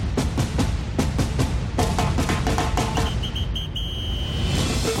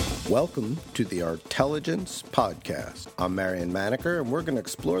Welcome to the Artelligence Podcast. I'm Marian Maneker, and we're going to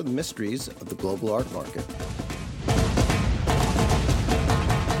explore the mysteries of the global art market.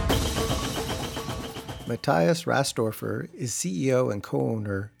 Matthias Rastorfer is CEO and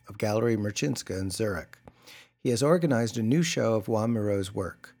co-owner of Galerie Mercinska in Zurich. He has organized a new show of Joan Miraux's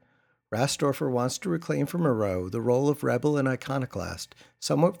work. Rastorfer wants to reclaim for Mirau the role of rebel and iconoclast,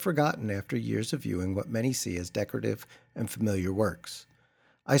 somewhat forgotten after years of viewing what many see as decorative and familiar works.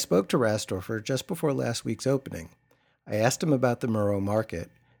 I spoke to Rastorfer just before last week's opening. I asked him about the Mirau market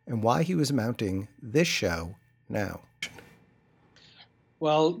and why he was mounting this show now.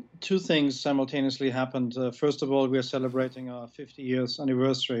 Well, two things simultaneously happened. First of all, we are celebrating our 50 years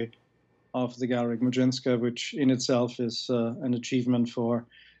anniversary of the Galerie Mercinska, which in itself is an achievement for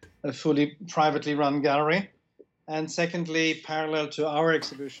a fully privately run gallery. And secondly, parallel to our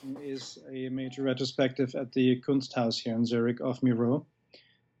exhibition is a major retrospective at the Kunsthaus here in Zurich of Mirau.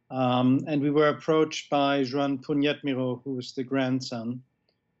 And we were approached by Joan Puignet Mirau, who is the grandson,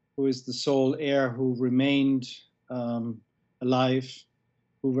 who is the sole heir who remained alive,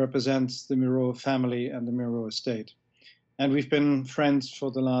 who represents the Mirau family and the Mirau estate. And we've been friends for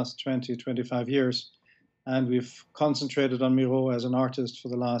the last 20, 25 years, and we've concentrated on Mirau as an artist for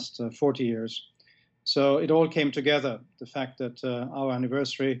the last 40 years. So it all came together, the fact that our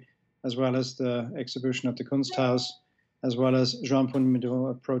anniversary, as well as the exhibition at the Kunsthaus, as well as Joan Puignet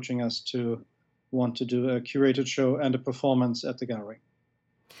Mirau approaching us to want to do a curated show and a performance at the gallery.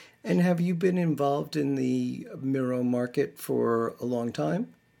 And have you been involved in the Mirau market for a long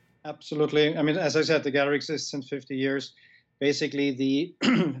time? Absolutely. I mean, as I said, the gallery exists since 50 years. Basically, the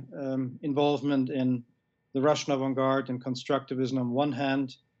involvement in the Russian avant-garde and constructivism on one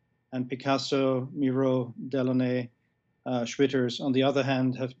hand, and Picasso, Mirau, Delaunay, Schwitters on the other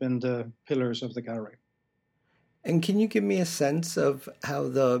hand, have been the pillars of the gallery. And can you give me a sense of how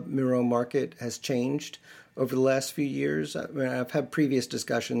the Mirau market has changed over the last few years? I mean, I've had previous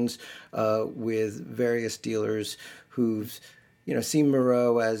discussions with various dealers who've, seen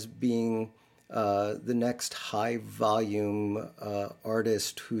Mirau as being the next high-volume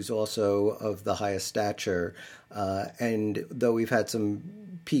artist who's also of the highest stature. And though we've had some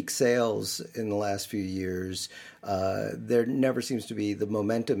peak sales in the last few years, there never seems to be the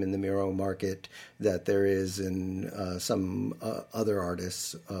momentum in the Mirau market that there is in some other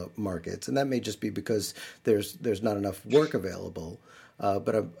artists' markets. And that may just be because there's not enough work available.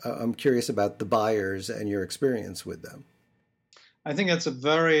 But I'm curious about the buyers and your experience with them. I think that's a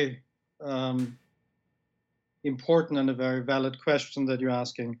very important and a very valid question that you're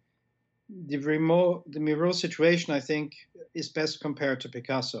asking. The Mirau situation, I think, is best compared to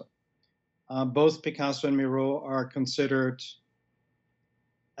Picasso. Both Picasso and Mirau are considered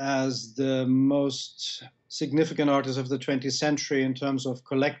as the most significant artists of the 20th century in terms of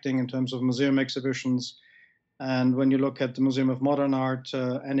collecting, in terms of museum exhibitions. And when you look at the Museum of Modern Art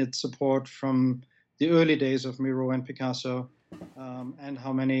and its support from the early days of Mirau and Picasso, and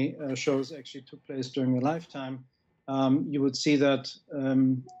how many shows actually took place during their lifetime, you would see that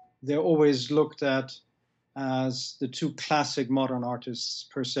they're always looked at as the two classic modern artists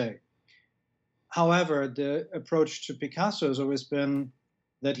per se. However, the approach to Picasso has always been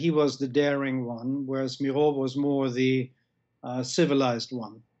that he was the daring one, whereas Mirau was more the civilized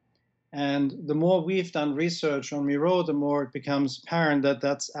one. And the more we've done research on Mirau, the more it becomes apparent that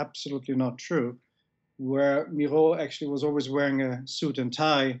that's absolutely not true, where Mirau actually was always wearing a suit and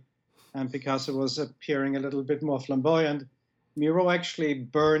tie, and Picasso was appearing a little bit more flamboyant. Mirau actually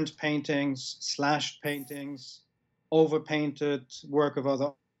burned paintings, slashed paintings, overpainted work of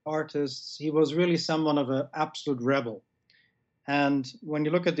other artists. He was really someone of an absolute rebel. And when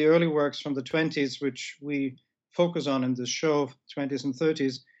you look at the early works from the 20s, which we focus on in this show, 20s and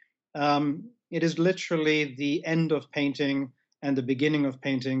 30s, it is literally the end of painting and the beginning of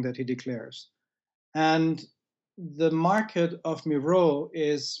painting that he declares. And the market of Mirau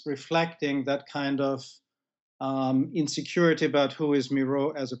is reflecting that kind of insecurity about who is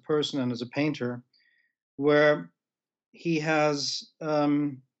Mirau as a person and as a painter, where he has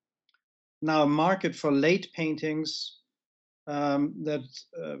now a market for late paintings that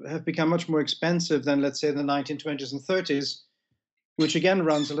have become much more expensive than, let's say, the 1920s and 30s, which again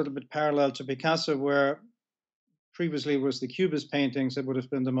runs a little bit parallel to Picasso, where previously was the Cubist paintings that would have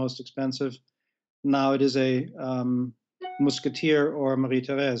been the most expensive. Now it is a Musketeer or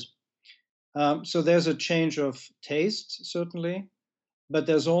Marie-Thérèse. So there's a change of taste, certainly, but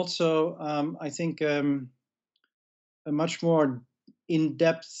there's also, I think, a much more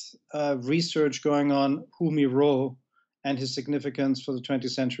in-depth research going on who Mirau and his significance for the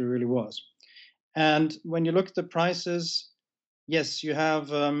 20th century really was. And when you look at the prices, Yes, you have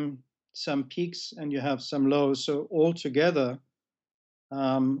some peaks and you have some lows. So altogether,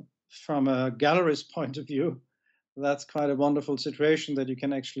 from a gallerist point of view, that's quite a wonderful situation that you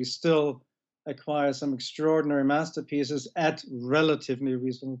can actually still acquire some extraordinary masterpieces at relatively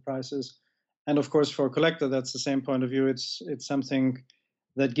reasonable prices. And of course, for a collector, that's the same point of view. It's something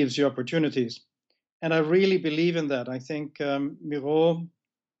that gives you opportunities. And I really believe in that. I think Miro,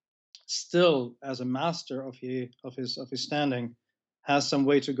 still as a master of his standing, has some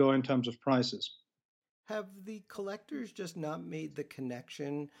way to go in terms of prices. Have the collectors just not made the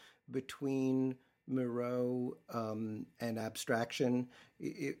connection between Miro and abstraction?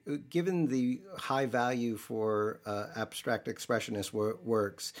 Given the high value for abstract expressionist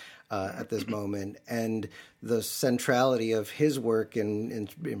works at this moment, and the centrality of his work in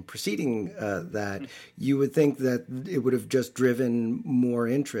preceding that, you would think that it would have just driven more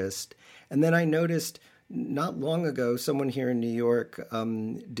interest. And then I noticed not long ago, someone here in New York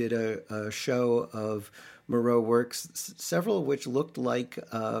did a show of Miro works, several of which looked like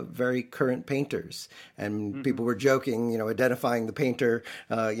very current painters. And people were joking, identifying the painter,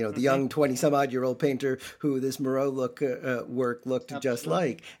 the young 20-some-odd-year-old painter who this Miro work looked Absolutely. just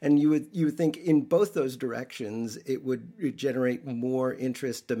like. And you would think in both those directions, it would generate more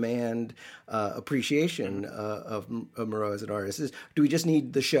interest, demand, appreciation of Miro as an artist. Do we just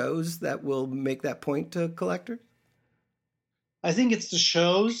need the shows that will make that point to collectors? I think it's the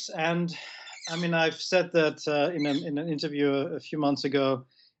shows, and I mean, I've said that in an interview a few months ago.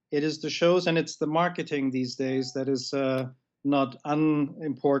 It is the shows and it's the marketing these days that is not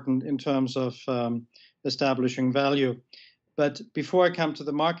unimportant in terms of establishing value. But before I come to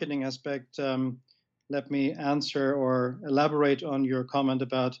the marketing aspect, let me answer or elaborate on your comment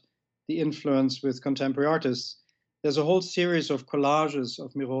about the influence with contemporary artists. There's a whole series of collages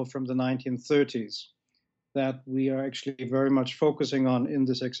of Miro from the 1930s that we are actually very much focusing on in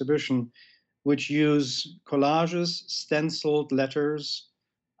this exhibition, which use collages, stenciled letters.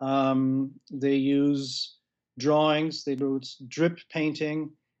 They use drawings, they use drip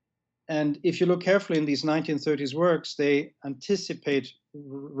painting. And if you look carefully in these 1930s works, they anticipate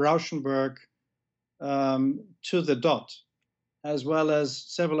Rauschenberg to the dot, as well as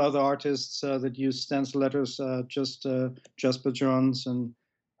several other artists that use stencil letters, Jasper Johns and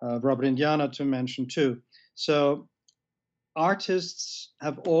Robert Indiana to mention too. So artists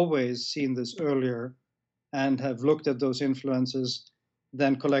have always seen this earlier and have looked at those influences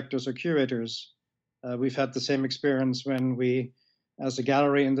than collectors or curators. We've had the same experience when we, as a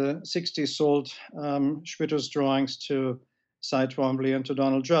gallery in the 60s, sold Schwitter's drawings to Cy Twombly and to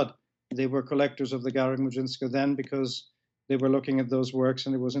Donald Judd. They were collectors of the Gallery Mudzinska then because they were looking at those works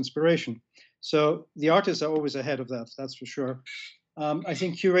and it was inspiration. So the artists are always ahead of that, that's for sure. I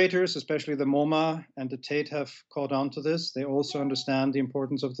think curators, especially the MoMA and the Tate, have caught on to this. They also understand the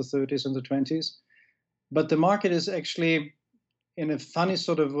importance of the 30s and the 20s. But the market is actually, in a funny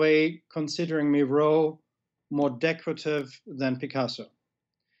sort of way, considering Miro more decorative than Picasso.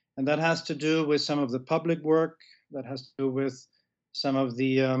 And that has to do with some of the public work, that has to do with some of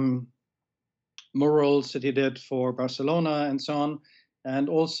the murals that he did for Barcelona and so on, and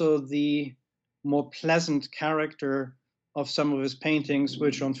also the more pleasant character of some of his paintings,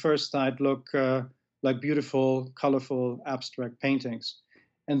 which on first sight look like beautiful, colorful, abstract paintings.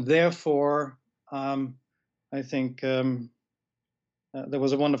 And therefore, I think there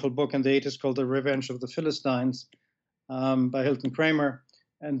was a wonderful book in the 80s called The Revenge of the Philistines by Hilton Kramer.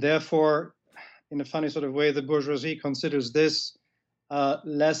 And therefore, in a funny sort of way, the bourgeoisie considers this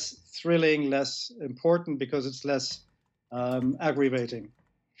less thrilling, less important because it's less aggravating.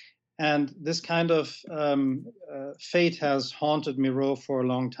 And this kind of fate has haunted Miro for a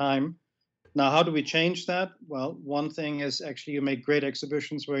long time. Now, how do we change that? Well, one thing is actually you make great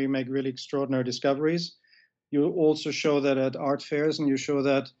exhibitions where you make really extraordinary discoveries. You also show that at art fairs, and you show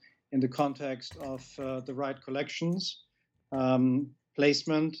that in the context of the right collections.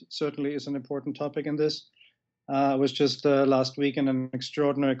 Placement certainly is an important topic in this. I was just last week in an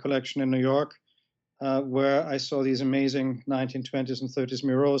extraordinary collection in New York, where I saw these amazing 1920s and 30s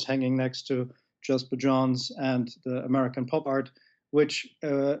Miros hanging next to Jasper Johns and the American pop art, which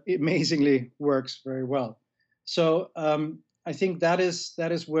amazingly works very well. So I think that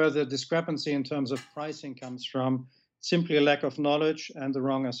is where the discrepancy in terms of pricing comes from, simply a lack of knowledge and the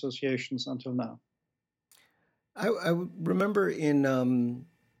wrong associations until now. I remember in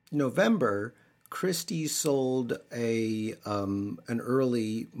November, Christie sold an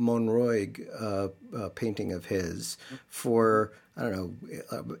early Monroig painting of his for, I don't know,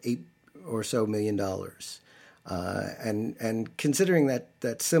 $8 or so million. And considering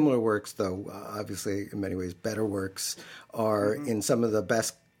that similar works, though obviously in many ways better works, are in some of the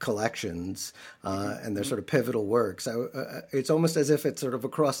best collections, and they're sort of pivotal works. It's almost as if it's sort of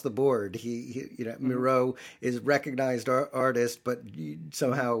across the board. Miro is recognized artist, but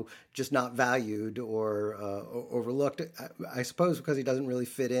somehow just not valued or overlooked. I suppose because he doesn't really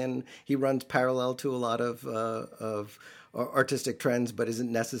fit in. He runs parallel to a lot of artistic trends, but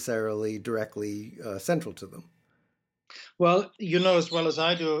isn't necessarily directly central to them. Well, you know as well as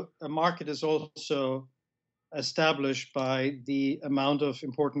I do, a market is also established by the amount of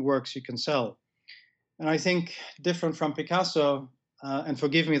important works you can sell. And I think different from Picasso, and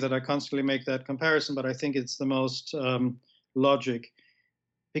forgive me that I constantly make that comparison, but I think it's the most logic.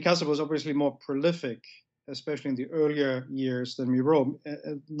 Picasso was obviously more prolific, especially in the earlier years than Miro.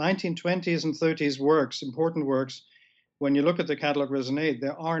 1920s and 30s works, important works, when you look at the Catalogue Raisonné,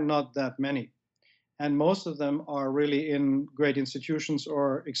 there are not that many. And most of them are really in great institutions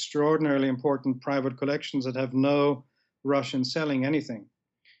or extraordinarily important private collections that have no rush in selling anything.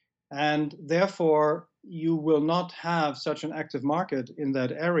 And therefore, you will not have such an active market in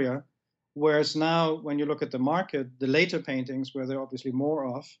that area. Whereas now, when you look at the market, the later paintings, where there are obviously more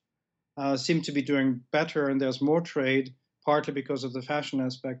of, seem to be doing better, and there's more trade, partly because of the fashion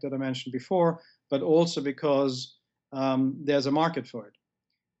aspect that I mentioned before, but also because there's a market for it.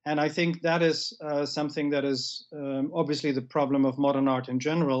 And I think that is something that is obviously the problem of modern art in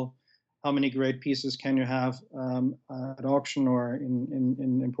general. How many great pieces can you have at auction or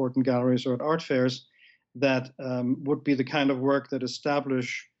in important galleries or at art fairs that would be the kind of work that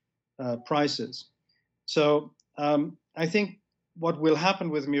establish prices? So I think what will happen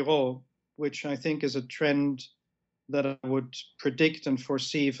with Miro, which I think is a trend that I would predict and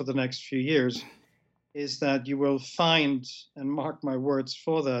foresee for the next few years, is that you will find, and mark my words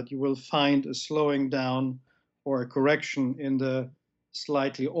for that, you will find a slowing down or a correction in the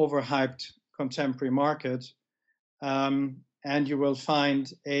slightly overhyped contemporary market. And you will find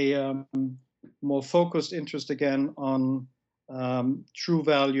a more focused interest again on true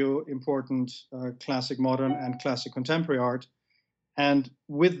value, important classic modern and classic contemporary art. And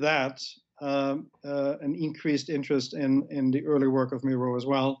with that, an increased interest in the early work of Miro as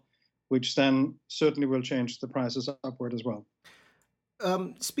well, which then certainly will change the prices upward as well.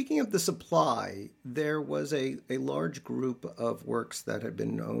 Speaking of the supply, there was a large group of works that had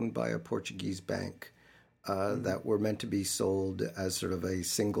been owned by a Portuguese bank that were meant to be sold as sort of a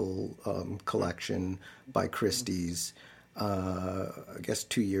single collection by Christie's, I guess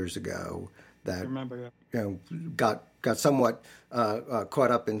 2 years ago. That got somewhat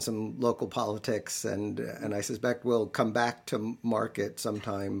caught up in some local politics, and I suspect will come back to market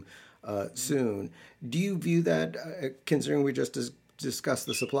sometime soon. Do you view that, considering we just discussed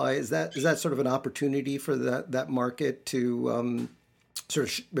the supply, is that sort of an opportunity for that market to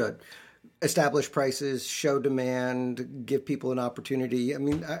sort of establish prices, show demand, give people an opportunity? I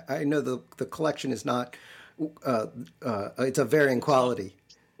mean, I know the collection is not it's a varying quality.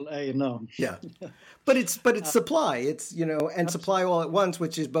 No. Yeah, but it's supply. It's and supply all at once,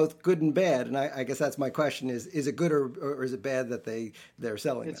 which is both good and bad. And I guess that's my question: is it good or is it bad that they're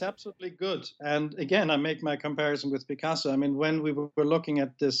selling? It's absolutely good. And again, I make my comparison with Picasso. I mean, when we were looking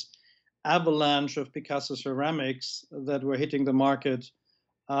at this avalanche of Picasso ceramics that were hitting the market,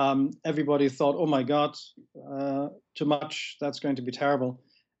 everybody thought, "Oh my God, too much. That's going to be terrible."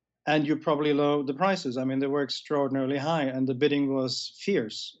 And you probably low the prices. I mean, they were extraordinarily high, and the bidding was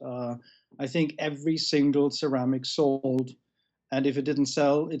fierce. I think every single ceramic sold, and if it didn't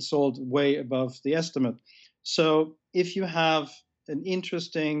sell, it sold way above the estimate. So if you have an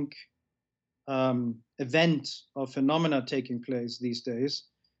interesting event or phenomena taking place these days,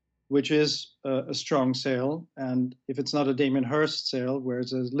 which is a strong sale, and if it's not a Damien Hirst sale, where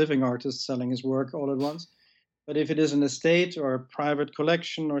it's a living artist selling his work all at once, but if it is an estate or a private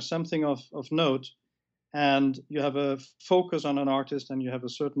collection or something of note, and you have a focus on an artist and you have a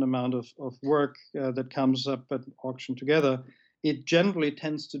certain amount of work that comes up at auction together, it generally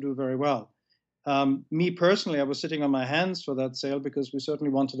tends to do very well. Me personally, I was sitting on my hands for that sale because we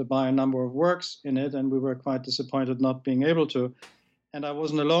certainly wanted to buy a number of works in it, and we were quite disappointed not being able to. And I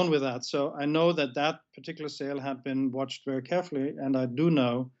wasn't alone with that. So I know that particular sale had been watched very carefully, and I do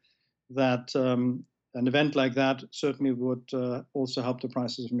know that an event like that certainly would also help the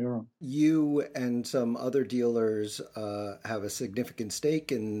prices of Miro. You and some other dealers have a significant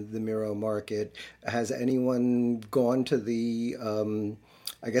stake in the Miro market. Has anyone gone to the,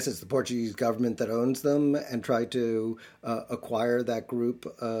 I guess it's the Portuguese government that owns them, and tried to acquire that group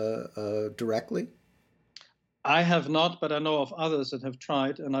directly? I have not, but I know of others that have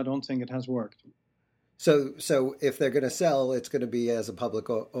tried, and I don't think it has worked. So if they're going to sell, it's going to be as a public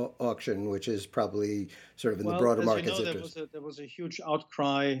auction, which is probably sort of in the Well, broader as you market's know, interest. there was a huge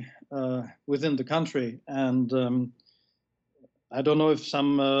outcry within the country, and I don't know if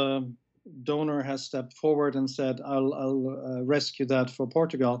some donor has stepped forward and said, "I'll rescue that for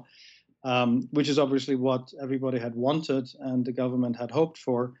Portugal," which is obviously what everybody had wanted and the government had hoped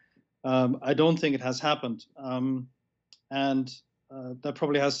for. I don't think it has happened, and that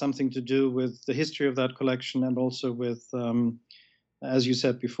probably has something to do with the history of that collection and also with, as you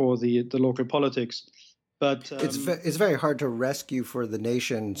said before, the local politics. But It's very hard to rescue for the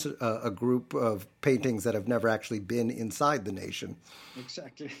nation a group of paintings that have never actually been inside the nation.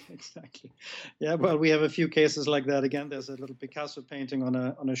 exactly, exactly. Yeah, well, we have a few cases like that. Again, there's a little Picasso painting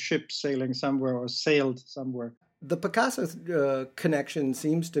on a ship sailing somewhere or sailed somewhere. The Picasso connection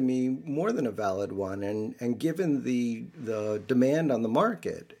seems to me more than a valid one, and given the demand on the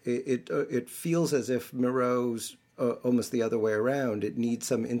market, it feels as if Miro's almost the other way around. It needs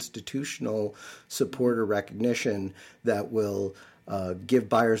some institutional support or recognition that will give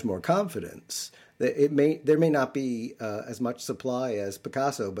buyers more confidence. There may not be as much supply as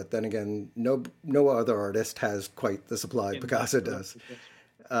Picasso, but then again, no other artist has quite the supply Picasso does.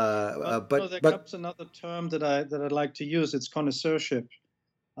 There comes another term that I'd like to use. It's connoisseurship.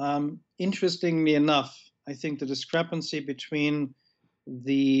 Interestingly enough, I think the discrepancy between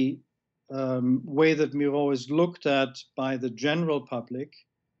the way that Miro is looked at by the general public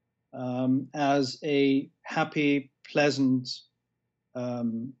as a happy, pleasant,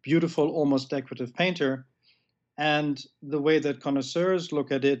 beautiful, almost decorative painter, and the way that connoisseurs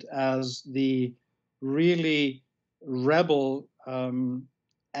look at it as the really rebel,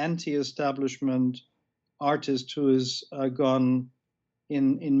 anti-establishment artist who has gone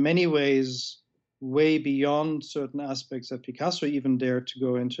in many ways way beyond certain aspects that Picasso even dared to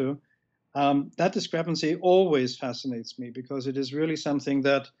go into. That discrepancy always fascinates me because it is really something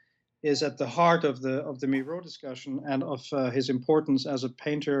that is at the heart of the Miro discussion and of his importance as a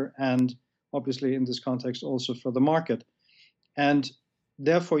painter, and obviously in this context also for the market. And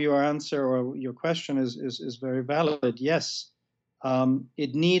therefore, your answer or your question is very valid. Yes,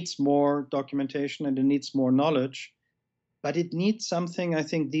 it needs more documentation and it needs more knowledge, but it needs something, I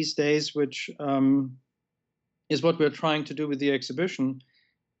think, these days, which is what we're trying to do with the exhibition.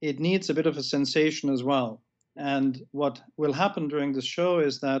 It needs a bit of a sensation as well. And what will happen during the show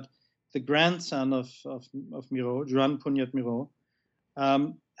is that the grandson of Miro, Joan Punyat Miro,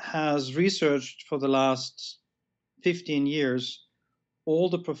 has researched for the last 15 years all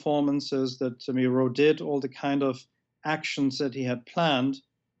the performances that Miro did, all the kind of actions that he had planned,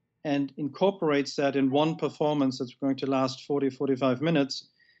 and incorporates that in one performance that's going to last 40, 45 minutes,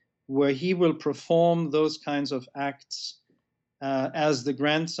 where he will perform those kinds of acts as the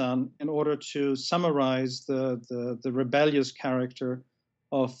grandson in order to summarize the rebellious character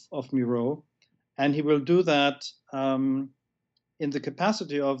of Miro. And he will do that in the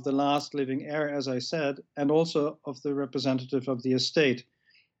capacity of the last living heir, as I said, and also of the representative of the estate.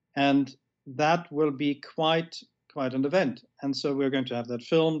 And that will be quite an event. And so we're going to have that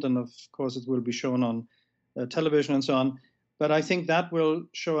filmed, and of course it will be shown on television and so on. But I think that will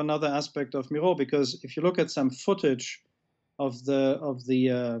show another aspect of Miro, because if you look at some footage of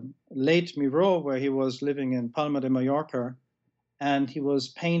the late Miro, where he was living in Palma de Mallorca, and he was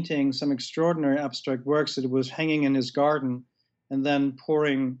painting some extraordinary abstract works that was hanging in his garden, and then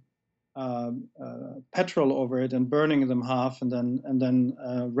pouring petrol over it and burning them half, and then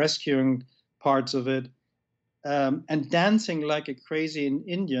rescuing parts of it, and dancing like a crazy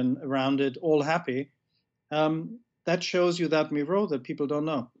Indian around it, all happy. That shows you that Miro that people don't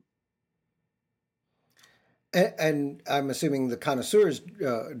know. And I'm assuming the connoisseurs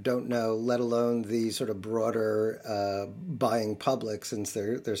don't know, let alone the sort of broader buying public, since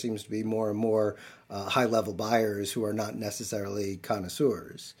there seems to be more and more high-level buyers who are not necessarily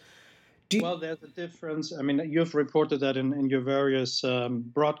connoisseurs. Well, there's a difference. I mean, you've reported that in your various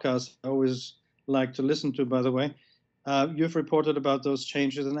broadcasts. I always like to listen to, by the way. You've reported about those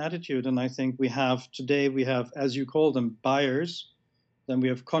changes in attitude, and I think we have, as you call them, buyers, then we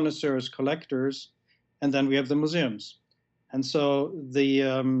have connoisseurs, collectors, and then we have the museums. And so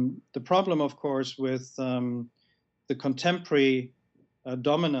the problem, of course, with the contemporary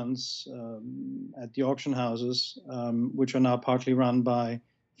dominance at the auction houses, which are now partly run by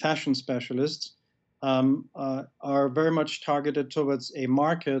fashion specialists, are very much targeted towards a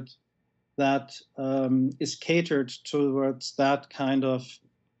market that is catered towards that kind of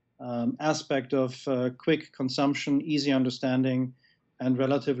aspect of quick consumption, easy understanding, and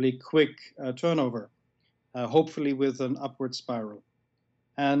relatively quick turnover. Hopefully with an upward spiral.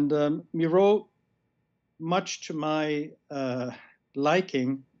 And Miro much to my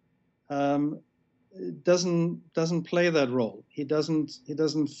liking, doesn't play that role. He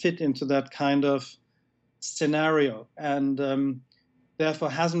doesn't fit into that kind of scenario, and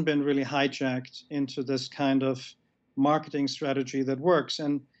therefore hasn't been really hijacked into this kind of marketing strategy that works.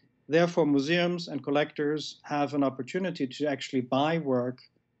 And therefore, museums and collectors have an opportunity to actually buy work,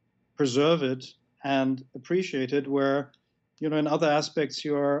 preserve it, and appreciate it, where, in other aspects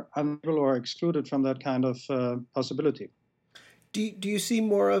you're unable or excluded from that kind of possibility. Do you see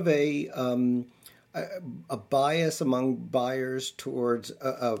more of a bias among buyers towards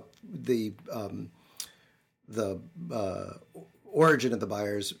the origin of the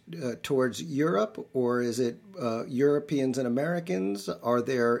buyers towards Europe, or is it Europeans and Americans? Are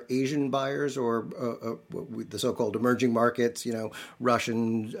there Asian buyers or the so-called emerging markets,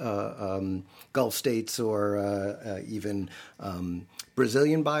 Russian, Gulf states, or even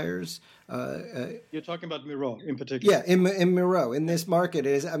Brazilian buyers? You're talking about Miro in particular? Yeah, in Miro, in this market,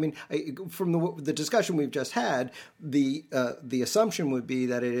 from the discussion we've just had, the assumption would be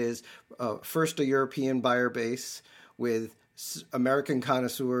that it is first a European buyer base with American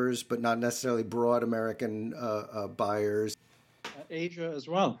connoisseurs, but not necessarily broad American buyers. Asia as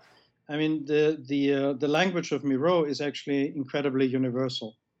well. I mean, the language of Miro is actually incredibly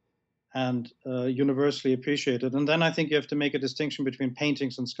universal and universally appreciated. And then I think you have to make a distinction between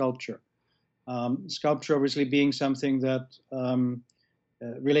paintings and sculpture. Sculpture obviously being something that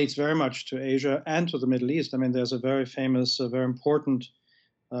relates very much to Asia and to the Middle East. I mean, there's a very famous, very important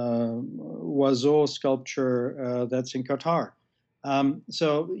Oiseau sculpture that's in Qatar.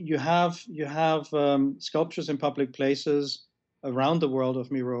 So you have sculptures in public places around the world of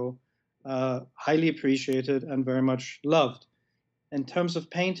Miro, highly appreciated and very much loved. In terms of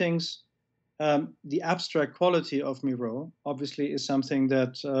paintings, the abstract quality of Miro obviously is something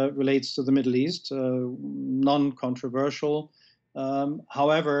that relates to the Middle East, non-controversial.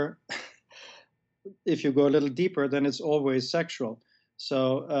 However, if you go a little deeper, then it's always sexual.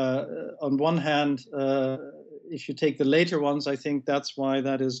 So on one hand, if you take the later ones, I think that's why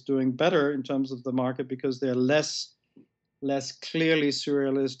that is doing better in terms of the market, because they're less clearly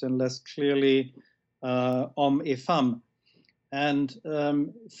surrealist and less clearly homme et femme. And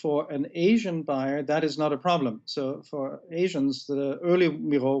for an Asian buyer, that is not a problem. So for Asians, the early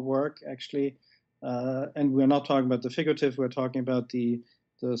Miro work actually, and we're not talking about the figurative, we're talking about the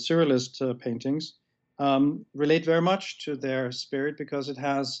surrealist paintings, relate very much to their spirit, because it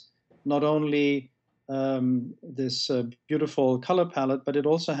has not only this beautiful color palette, but it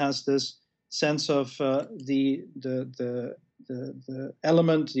also has this sense of the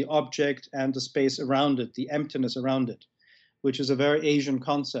element, the object, and the space around it, the emptiness around it, which is a very Asian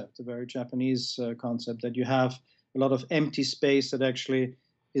concept, a very Japanese concept, that you have a lot of empty space that actually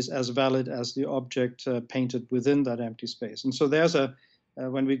is as valid as the object painted within that empty space. And so there's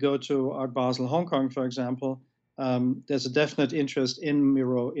when we go to Art Basel, Hong Kong, for example, there's a definite interest in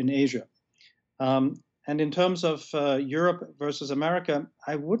Miro in Asia. And in terms of Europe versus America,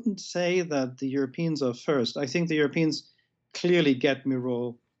 I wouldn't say that the Europeans are first. I think the Europeans clearly get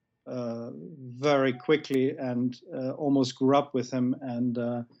Miro very quickly and almost grew up with him, and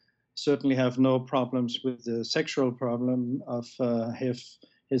certainly have no problems with the sexual problem of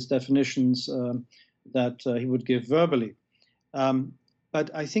his definitions that he would give verbally. But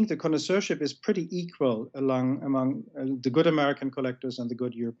I think the connoisseurship is pretty equal among the good American collectors and the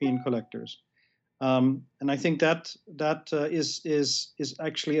good European collectors. And I think that is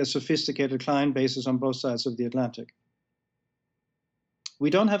actually a sophisticated client basis on both sides of the Atlantic. We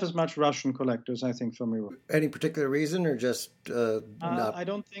don't have as much Russian collectors, I think, for Miro. Any particular reason, or just not? I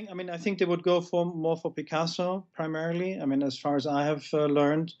don't think. I mean, I think they would go more for Picasso primarily. I mean, as far as I have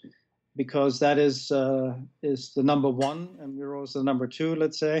learned, because that is the number one, and Miro is the number two,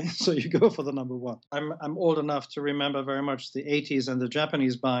 let's say. So you go for the number one. I'm old enough to remember very much the 80s and the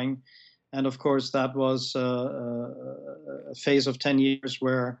Japanese buying, and of course that was a phase of 10 years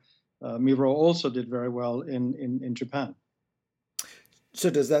where Miro also did very well in Japan. So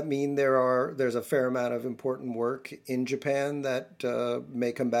does that mean there's a fair amount of important work in Japan that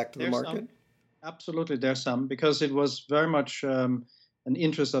may come back to the market? Absolutely, there's some, because it was very much an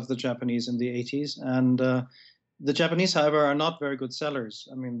interest of the Japanese in the 80s. And the Japanese, however, are not very good sellers.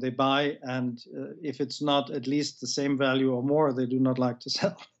 I mean, they buy, and if it's not at least the same value or more, they do not like to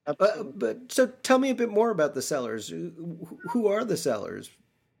sell. But so tell me a bit more about the sellers. Who are the sellers?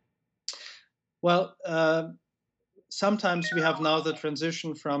 Well, sometimes we have now the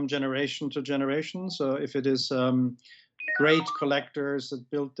transition from generation to generation. So if it is great collectors that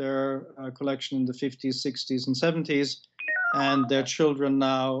built their collection in the 50s, 60s, and 70s, and their children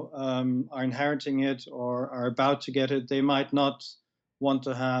now are inheriting it or are about to get it, they might not want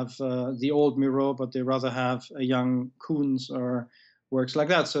to have the old Miro, but they rather have a young Koons or works like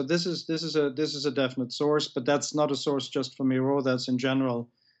that. So this is a definite source, but that's not a source just for Miro. That's in general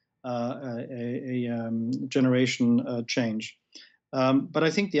a generation change. But I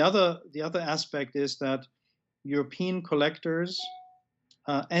think the other aspect is that European collectors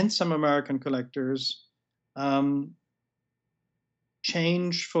and some American collectors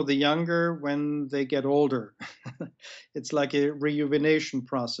change for the younger when they get older. It's like a rejuvenation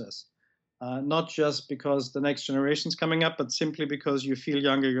process, not just because the next generation is coming up, but simply because you feel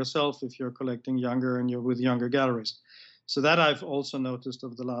younger yourself if you're collecting younger and you're with younger galleries. So that I've also noticed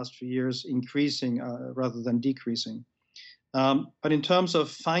over the last few years increasing rather than decreasing. But in terms of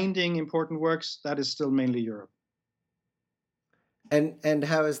finding important works, that is still mainly Europe. And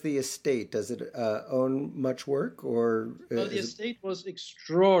how is the estate? Does it own much work, or well, the estate was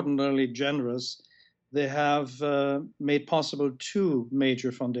extraordinarily generous. They have made possible two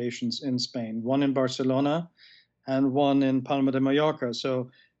major foundations in Spain, one in Barcelona and one in Palma de Mallorca.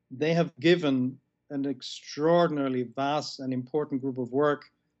 So they have given an extraordinarily vast and important group of work,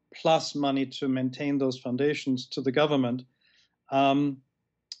 plus money to maintain those foundations, to the government.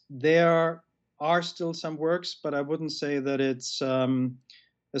 There are still some works, but I wouldn't say that it's a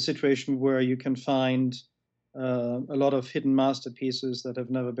situation where you can find a lot of hidden masterpieces that have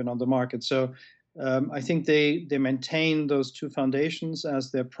never been on the market. So I think they maintain those two foundations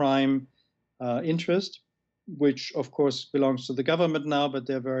as their prime interest, which of course belongs to the government now, but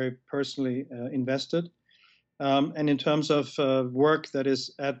they're very personally invested. And in terms of work that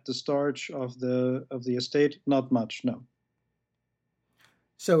is at the storage of the estate, not much, no.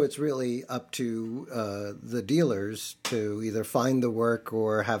 So it's really up to the dealers to either find the work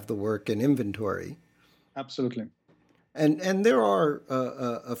or have the work in inventory. Absolutely. And there are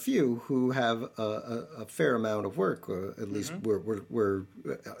a few who have a fair amount of work, or at least we're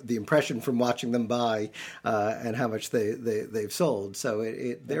the impression from watching them buy and how much they've sold. So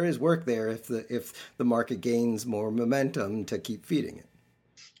there is work there if the market gains more momentum to keep feeding it.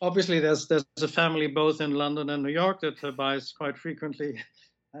 Obviously, there's a family both in London and New York that buys quite frequently,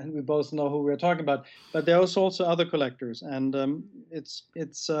 and we both know who we're talking about. But there's also other collectors, and it's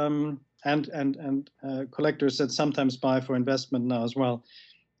collectors that sometimes buy for investment now as well.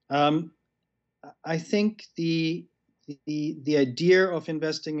 I think the idea of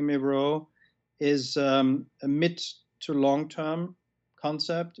investing in Miro is a mid to long term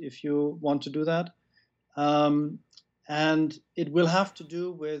concept if you want to do that, and it will have to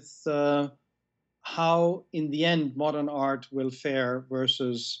do with how, in the end, modern art will fare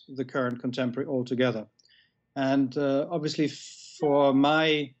versus the current contemporary altogether. And obviously, for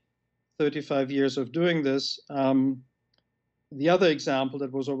my 35 years of doing this, the other example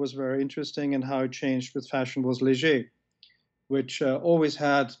that was always very interesting and how it changed with fashion was Léger, which always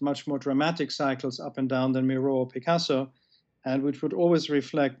had much more dramatic cycles up and down than Miro or Picasso, and which would always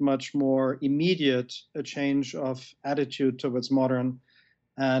reflect much more immediate a change of attitude towards modern.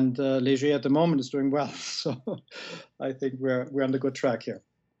 And Léger at the moment is doing well, so I think we're on the good track here.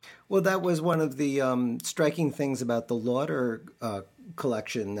 Well, that was one of the striking things about the Lauder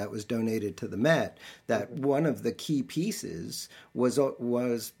collection that was donated to the Met, that one of the key pieces was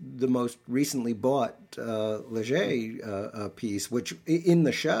the most recently bought Léger piece, which in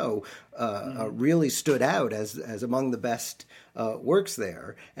the show really stood out as among the best works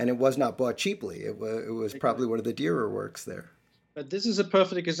there, and it was not bought cheaply. It was probably one of the dearer works there. But this is a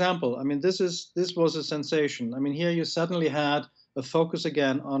perfect example. I mean, this was a sensation. I mean, here you suddenly had a focus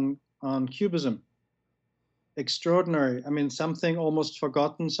again on Cubism. Extraordinary. I mean, something almost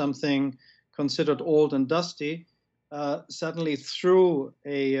forgotten, something considered old and dusty, suddenly through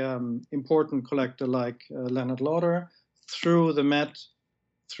a important collector like Leonard Lauder, through the Met,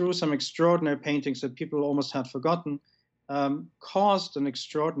 through some extraordinary paintings that people almost had forgotten, caused an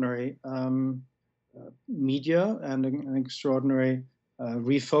extraordinary media and an extraordinary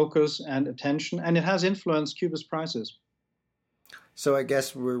refocus and attention, and it has influenced Cubist prices. So I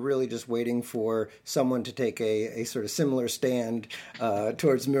guess we're really just waiting for someone to take a sort of similar stand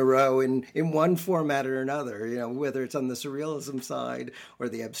towards Miro in one format or another, you know, whether it's on the surrealism side or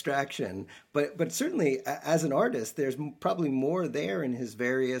the abstraction. But certainly as an artist, there's probably more there in his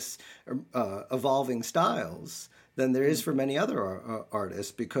various evolving styles than there is for many other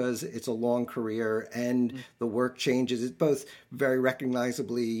artists, because it's a long career and the work changes. It's both very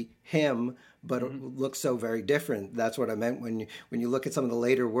recognizably him, but it looks so very different. That's what I meant when you look at some of the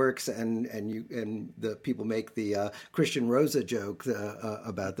later works and the people make the Christian Rosa joke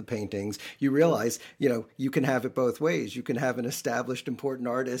about the paintings. You realize, you can have it both ways. You can have an established, important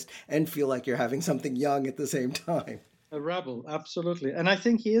artist and feel like you're having something young at the same time. A rebel, absolutely. And I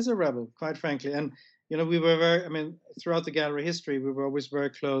think he is a rebel, quite frankly. And we were throughout the gallery history, we were always very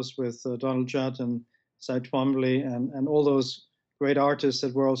close with Donald Judd and Cy Twombly and all those great artists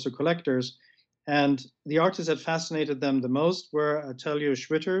that were also collectors. And the artists that fascinated them the most were, I tell you,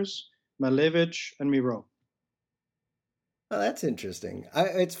 Schwitters, Malevich, and Miro. Oh, that's interesting.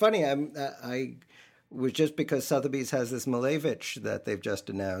 It's funny. I was just because Sotheby's has this Malevich that they've just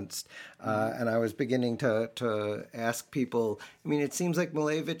announced, and I was beginning to ask people. I mean, it seems like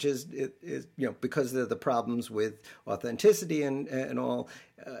Malevich is because of the problems with authenticity and all.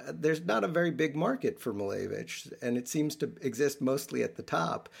 There's not a very big market for Malevich, and it seems to exist mostly at the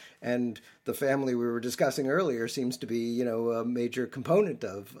top. And the family we were discussing earlier seems to be, a major component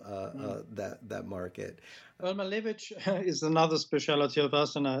of that market. Well, Malevich is another specialty of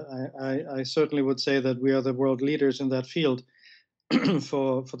us, and I certainly would say that we are the world leaders in that field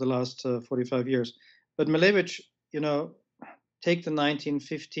for the last 45 years. But Malevich, take the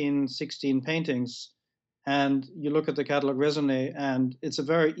 1915, 16 paintings, and you look at the catalog raisonné, and it's a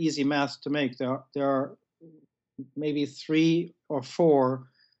very easy math to make. There are maybe 3 or 4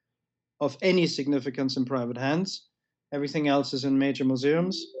 of any significance in private hands. Everything else is in major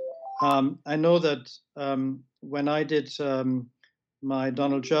museums. I know that when I did my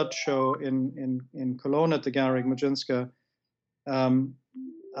Donald Judd show in Cologne at the Galerie Młodzinska,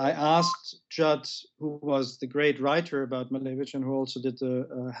 I asked Judd, who was the great writer about Malevich and who also did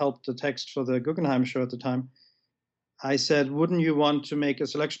helped the text for the Guggenheim show at the time. I said, wouldn't you want to make a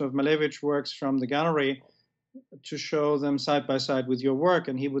selection of Malevich works from the gallery to show them side by side with your work?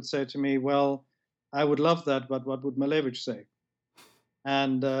 And he would say to me, well, I would love that, but what would Malevich say?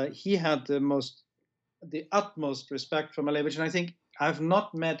 And he had the utmost respect for Malevich. And I think I've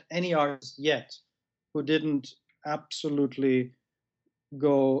not met any artist yet who didn't absolutely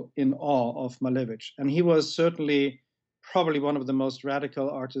go in awe of Malevich. And he was certainly probably one of the most radical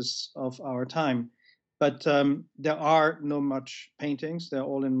artists of our time. But there are no much paintings. They're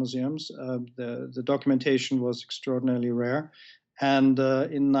all in museums. The documentation was extraordinarily rare. And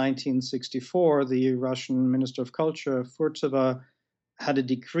in 1964, the Russian Minister of Culture, Furtseva, had a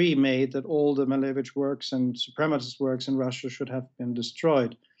decree made that all the Malevich works and suprematist works in Russia should have been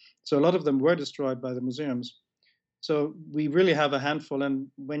destroyed. So a lot of them were destroyed by the museums. So we really have a handful. And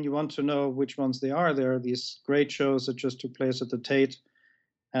when you want to know which ones they are, there are these great shows that just took place at the Tate.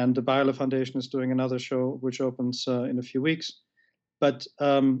 And the Beyeler Foundation is doing another show, which opens in a few weeks. But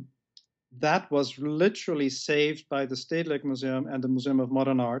that was literally saved by the Stedelijk Museum and the Museum of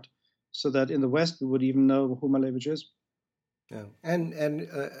Modern Art, so that in the West we would even know who Malevich is. Yeah, and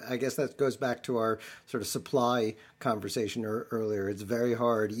I guess that goes back to our sort of supply conversation earlier. It's very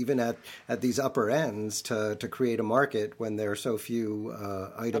hard, even at these upper ends, to create a market when there are so few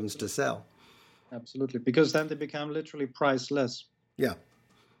items to sell. Absolutely, because then they become literally priceless. Yeah.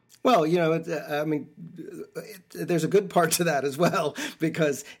 Well, there's a good part to that as well,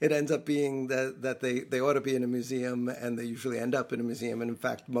 because it ends up being that they ought to be in a museum, and they usually end up in a museum. And in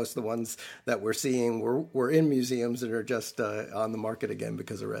fact, most of the ones that we're seeing were in museums and are just on the market again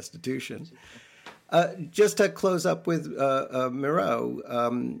because of restitution. Just to close up with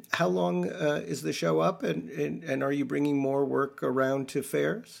Miro, how long is the show up, and are you bringing more work around to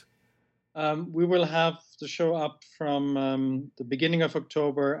fairs? We will have the show up from the beginning of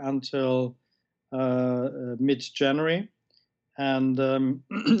October until mid-January. And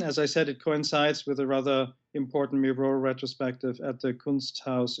as I said, it coincides with a rather important Miro retrospective at the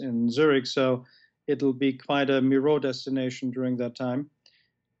Kunsthaus in Zurich. So it'll be quite a Miro destination during that time.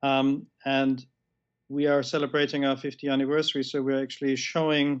 And we are celebrating our 50th anniversary. So we're actually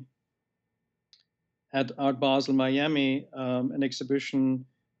showing at Art Basel Miami an exhibition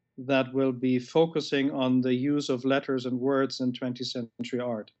that will be focusing on the use of letters and words in 20th century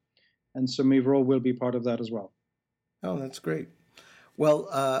art. And so Miro will be part of that as well. Oh, that's great. Well,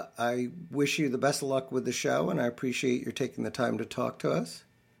 I wish you the best of luck with the show, and I appreciate your taking the time to talk to us.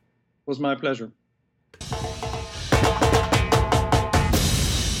 It was my pleasure.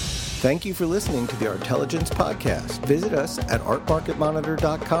 Thank you for listening to the Artelligence Podcast. Visit us at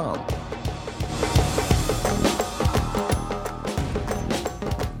artmarketmonitor.com.